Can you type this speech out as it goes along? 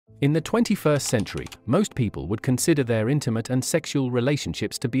In the 21st century, most people would consider their intimate and sexual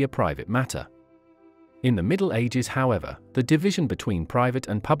relationships to be a private matter. In the Middle Ages, however, the division between private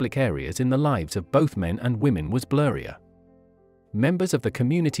and public areas in the lives of both men and women was blurrier. Members of the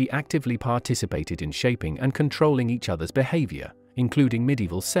community actively participated in shaping and controlling each other's behavior, including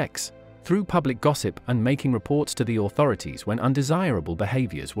medieval sex, through public gossip and making reports to the authorities when undesirable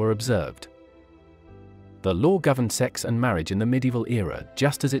behaviors were observed. The law governed sex and marriage in the medieval era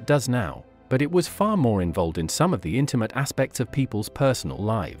just as it does now, but it was far more involved in some of the intimate aspects of people's personal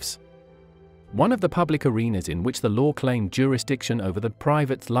lives. One of the public arenas in which the law claimed jurisdiction over the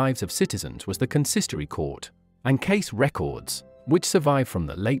private lives of citizens was the consistory court, and case records, which survive from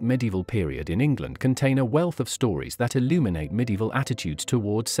the late medieval period in England, contain a wealth of stories that illuminate medieval attitudes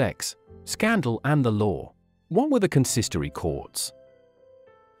towards sex, scandal, and the law. What were the consistory courts?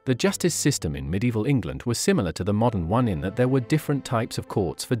 The justice system in medieval England was similar to the modern one in that there were different types of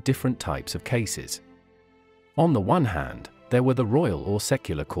courts for different types of cases. On the one hand, there were the royal or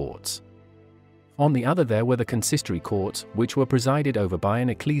secular courts. On the other, there were the consistory courts, which were presided over by an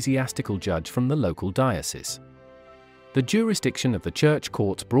ecclesiastical judge from the local diocese. The jurisdiction of the church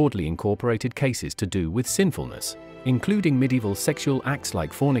courts broadly incorporated cases to do with sinfulness, including medieval sexual acts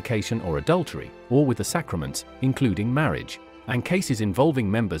like fornication or adultery, or with the sacraments, including marriage, and cases involving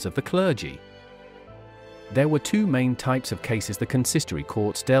members of the clergy. There were two main types of cases the consistory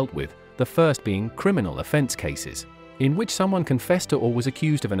courts dealt with, the first being criminal offense cases, in which someone confessed to or was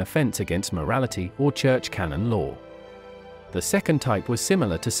accused of an offense against morality or church canon law. The second type was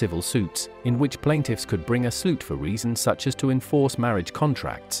similar to civil suits, in which plaintiffs could bring a suit for reasons such as to enforce marriage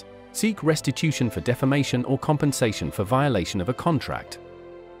contracts, seek restitution for defamation or compensation for violation of a contract.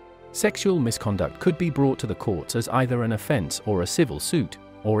 Sexual misconduct could be brought to the courts as either an offense or a civil suit,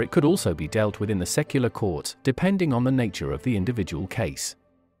 or it could also be dealt with in the secular courts, depending on the nature of the individual case.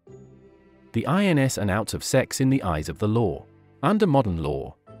 The ins and outs of sex in the eyes of the law. Under modern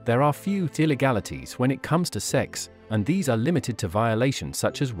law, there are few illegalities when it comes to sex, and these are limited to violations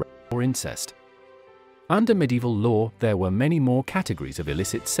such as rape or incest. Under medieval law, there were many more categories of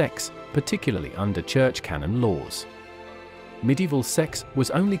illicit sex, particularly under church canon laws. Medieval sex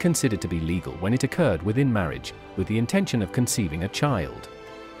was only considered to be legal when it occurred within marriage, with the intention of conceiving a child.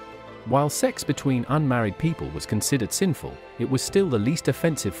 While sex between unmarried people was considered sinful, it was still the least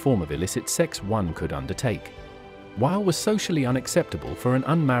offensive form of illicit sex one could undertake. While it was socially unacceptable for an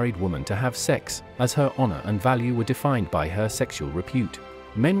unmarried woman to have sex, as her honor and value were defined by her sexual repute,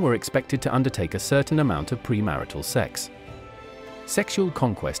 men were expected to undertake a certain amount of premarital sex. Sexual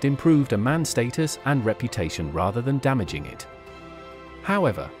conquest improved a man's status and reputation rather than damaging it.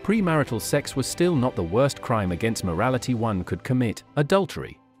 However, premarital sex was still not the worst crime against morality one could commit.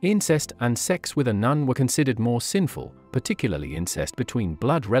 Adultery, incest, and sex with a nun were considered more sinful, particularly incest between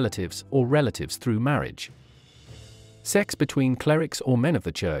blood relatives or relatives through marriage. Sex between clerics or men of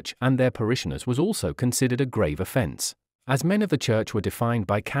the church and their parishioners was also considered a grave offense, as men of the church were defined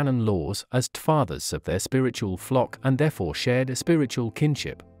by canon laws as fathers of their spiritual flock and therefore shared a spiritual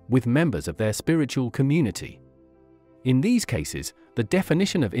kinship with members of their spiritual community. In these cases, the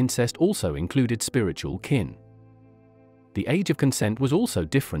definition of incest also included spiritual kin. The age of consent was also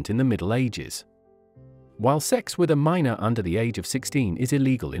different in the Middle Ages. While sex with a minor under the age of 16 is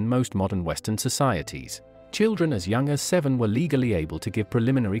illegal in most modern Western societies, children as young as 7 were legally able to give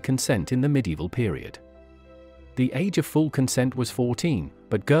preliminary consent in the medieval period. The age of full consent was 14,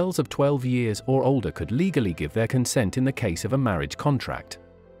 but girls of 12 years or older could legally give their consent in the case of a marriage contract.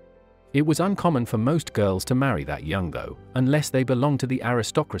 It was uncommon for most girls to marry that young though, unless they belonged to the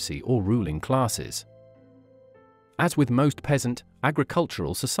aristocracy or ruling classes. As with most peasant,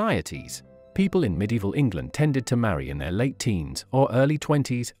 agricultural societies, people in medieval England tended to marry in their late teens or early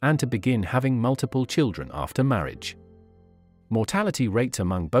 20s and to begin having multiple children after marriage. Mortality rates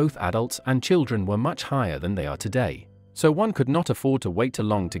among both adults and children were much higher than they are today, so one could not afford to wait too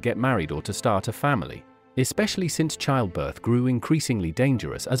long to get married or to start a family, especially since childbirth grew increasingly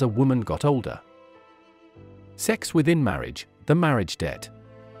dangerous as a woman got older. Sex within marriage, the marriage debt.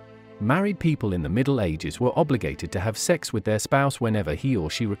 Married people in the Middle Ages were obligated to have sex with their spouse whenever he or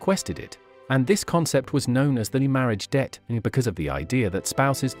she requested it, and this concept was known as the marriage debt because of the idea that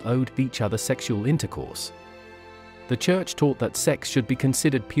spouses owed each other sexual intercourse. The Church taught that sex should be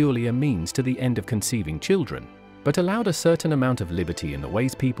considered purely a means to the end of conceiving children, but allowed a certain amount of liberty in the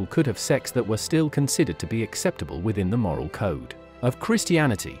ways people could have sex that were still considered to be acceptable within the moral code of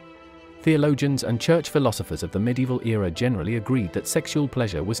Christianity. Theologians and church philosophers of the medieval era generally agreed that sexual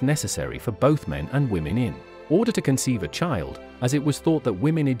pleasure was necessary for both men and women in order to conceive a child, as it was thought that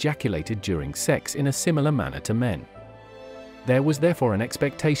women ejaculated during sex in a similar manner to men. There was therefore an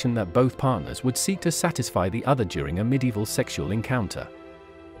expectation that both partners would seek to satisfy the other during a medieval sexual encounter.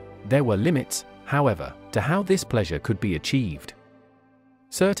 There were limits, however, to how this pleasure could be achieved.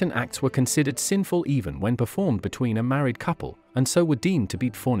 Certain acts were considered sinful even when performed between a married couple, and so were deemed to be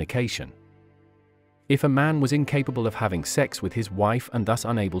fornication. If a man was incapable of having sex with his wife and thus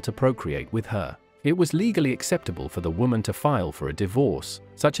unable to procreate with her, it was legally acceptable for the woman to file for a divorce,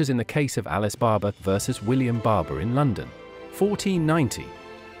 such as in the case of Alice Barber versus William Barber in London, 1490.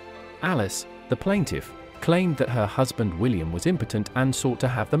 Alice, the plaintiff, claimed that her husband William was impotent and sought to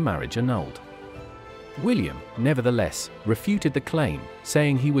have the marriage annulled. William, nevertheless, refuted the claim,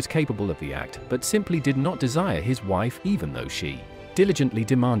 saying he was capable of the act but simply did not desire his wife even though she diligently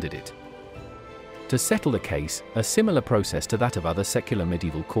demanded it. To settle the case, a similar process to that of other secular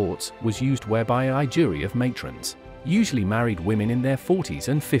medieval courts was used, whereby a jury of matrons, usually married women in their 40s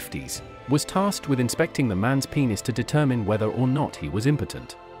and 50s, was tasked with inspecting the man's penis to determine whether or not he was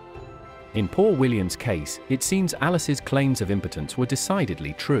impotent. In poor William's case, it seems Alice's claims of impotence were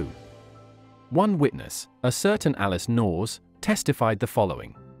decidedly true. One witness, a certain Alice Norris, testified the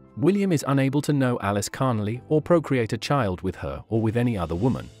following: William is unable to know Alice carnally or procreate a child with her or with any other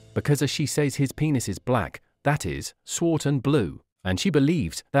woman, because as she says his penis is black, that is, swart and blue, and she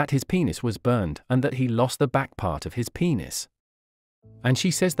believes that his penis was burned and that he lost the back part of his penis. And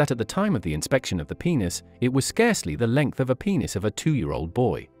she says that at the time of the inspection of the penis, it was scarcely the length of a penis of a 2-year-old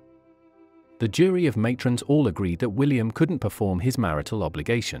boy. The jury of matrons all agreed that William couldn't perform his marital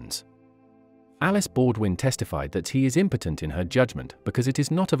obligations. Alice Baldwin testified that he is impotent in her judgment because it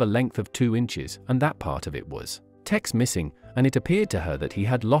is not of a length of 2 inches and that part of it was text missing, and it appeared to her that he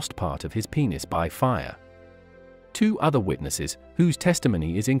had lost part of his penis by fire. 2 other witnesses, whose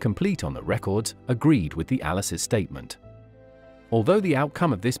testimony is incomplete on the records, agreed with the Alice's statement. Although the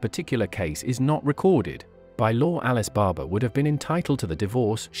outcome of this particular case is not recorded, by law Alice Barber would have been entitled to the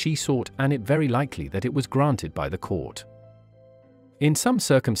divorce she sought, and it very likely that it was granted by the court. In some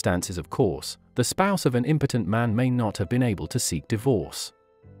circumstances, of course, the spouse of an impotent man may not have been able to seek divorce.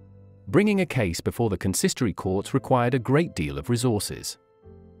 Bringing a case before the consistory courts required a great deal of resources.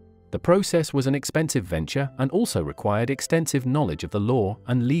 The process was an expensive venture and also required extensive knowledge of the law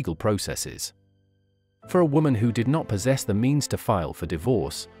and legal processes. For a woman who did not possess the means to file for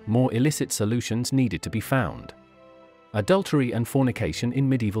divorce, more illicit solutions needed to be found. Adultery and fornication in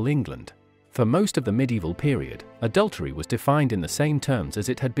medieval England. For most of the medieval period, adultery was defined in the same terms as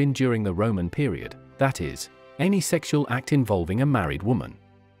it had been during the Roman period, that is, any sexual act involving a married woman.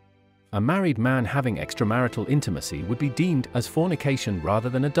 A married man having extramarital intimacy would be deemed as fornication rather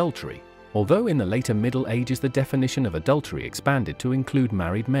than adultery, although in the later Middle Ages the definition of adultery expanded to include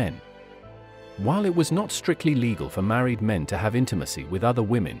married men. While it was not strictly legal for married men to have intimacy with other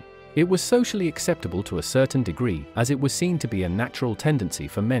women, it was socially acceptable to a certain degree, as it was seen to be a natural tendency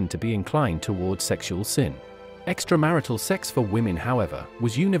for men to be inclined towards sexual sin. Extramarital sex for women, however,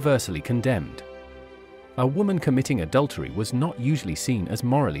 was universally condemned. A woman committing adultery was not usually seen as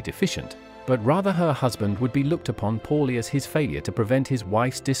morally deficient, but rather her husband would be looked upon poorly, as his failure to prevent his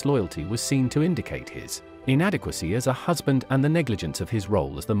wife's disloyalty was seen to indicate his inadequacy as a husband and the negligence of his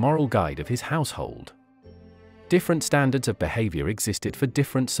role as the moral guide of his household. Different standards of behavior existed for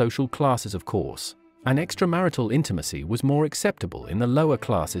different social classes, of course, and extramarital intimacy was more acceptable in the lower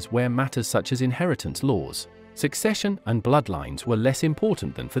classes, where matters such as inheritance laws, succession, and bloodlines were less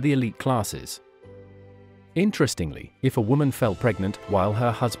important than for the elite classes. Interestingly, if a woman fell pregnant while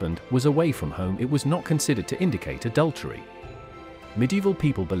her husband was away from home, it was not considered to indicate adultery. Medieval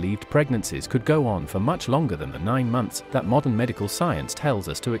people believed pregnancies could go on for much longer than the 9 months that modern medical science tells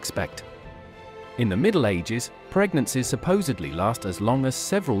us to expect. In the Middle Ages, pregnancies supposedly last as long as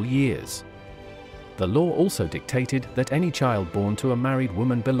several years. The law also dictated that any child born to a married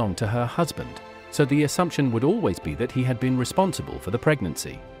woman belonged to her husband, so the assumption would always be that he had been responsible for the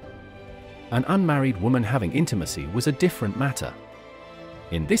pregnancy. An unmarried woman having intimacy was a different matter.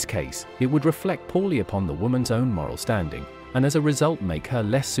 In this case, it would reflect poorly upon the woman's own moral standing, and as a result make her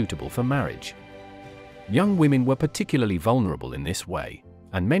less suitable for marriage. Young women were particularly vulnerable in this way,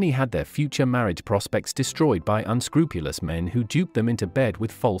 and many had their future marriage prospects destroyed by unscrupulous men who duped them into bed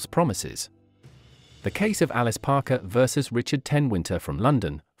with false promises. The case of Alice Parker versus Richard Tenwinter from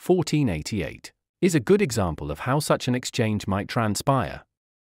London, 1488, is a good example of how such an exchange might transpire.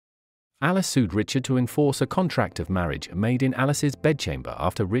 Alice sued Richard to enforce a contract of marriage made in Alice's bedchamber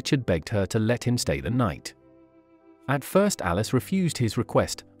after Richard begged her to let him stay the night. At first Alice refused his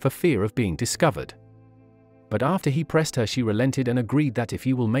request for fear of being discovered. But after he pressed her, she relented and agreed that if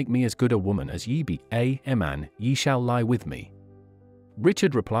ye will make me as good a woman as ye be, a man, ye shall lie with me.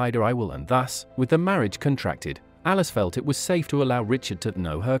 Richard replied, or I will, and thus, with the marriage contracted, Alice felt it was safe to allow Richard to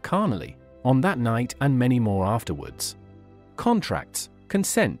know her carnally, on that night and many more afterwards. Contracts,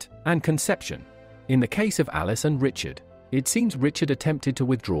 consent, and conception. In the case of Alice and Richard, it seems Richard attempted to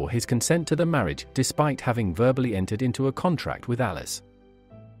withdraw his consent to the marriage despite having verbally entered into a contract with Alice.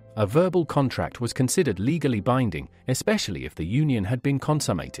 A verbal contract was considered legally binding, especially if the union had been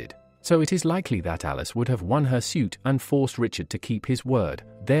consummated, so it is likely that Alice would have won her suit and forced Richard to keep his word,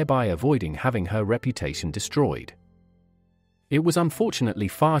 thereby avoiding having her reputation destroyed. It was unfortunately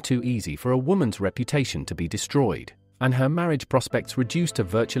far too easy for a woman's reputation to be destroyed, and her marriage prospects reduced to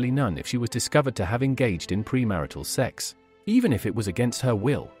virtually none if she was discovered to have engaged in premarital sex, even if it was against her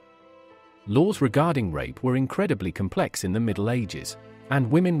will. Laws regarding rape were incredibly complex in the Middle Ages, and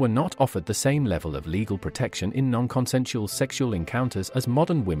women were not offered the same level of legal protection in non-consensual sexual encounters as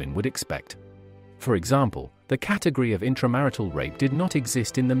modern women would expect. For example, the category of intramarital rape did not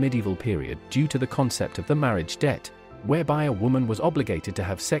exist in the medieval period due to the concept of the marriage debt, whereby a woman was obligated to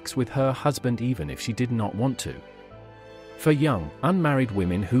have sex with her husband even if she did not want to. For young, unmarried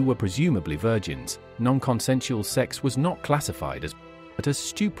women who were presumably virgins, non-consensual sex was not classified as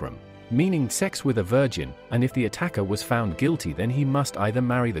stuprum, meaning sex with a virgin, and if the attacker was found guilty then he must either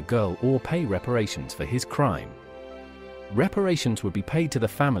marry the girl or pay reparations for his crime. Reparations would be paid to the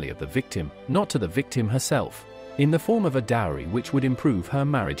family of the victim, not to the victim herself, in the form of a dowry which would improve her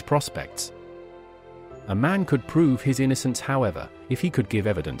marriage prospects. A man could prove his innocence, however, if he could give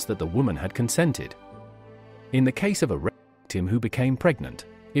evidence that the woman had consented. In the case of a victim who became pregnant,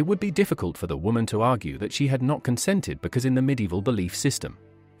 it would be difficult for the woman to argue that she had not consented because in the medieval belief system,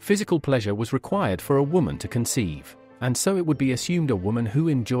 physical pleasure was required for a woman to conceive, and so it would be assumed a woman who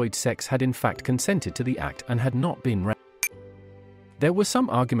enjoyed sex had in fact consented to the act and had not been raped. There was some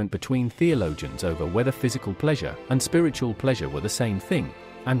argument between theologians over whether physical pleasure and spiritual pleasure were the same thing,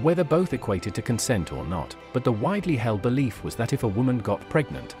 and whether both equated to consent or not, but the widely held belief was that if a woman got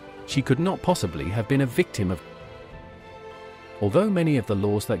pregnant, she could not possibly have been a victim of. Although many of the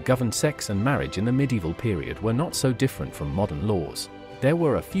laws that governed sex and marriage in the medieval period were not so different from modern laws, there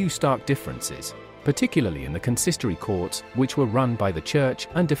were a few stark differences, particularly in the consistory courts, which were run by the church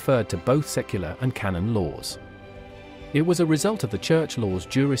and deferred to both secular and canon laws. It was a result of the church law's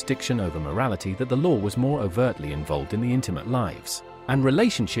jurisdiction over morality that the law was more overtly involved in the intimate lives and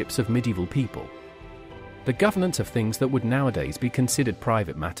relationships of medieval people. The governance of things that would nowadays be considered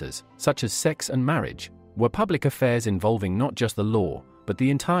private matters, such as sex and marriage, were public affairs involving not just the law, but the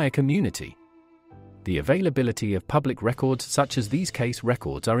entire community. The availability of public records such as these case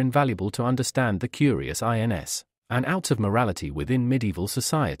records are invaluable to understand the curious ins and outs of morality within medieval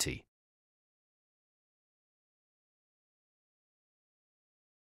society.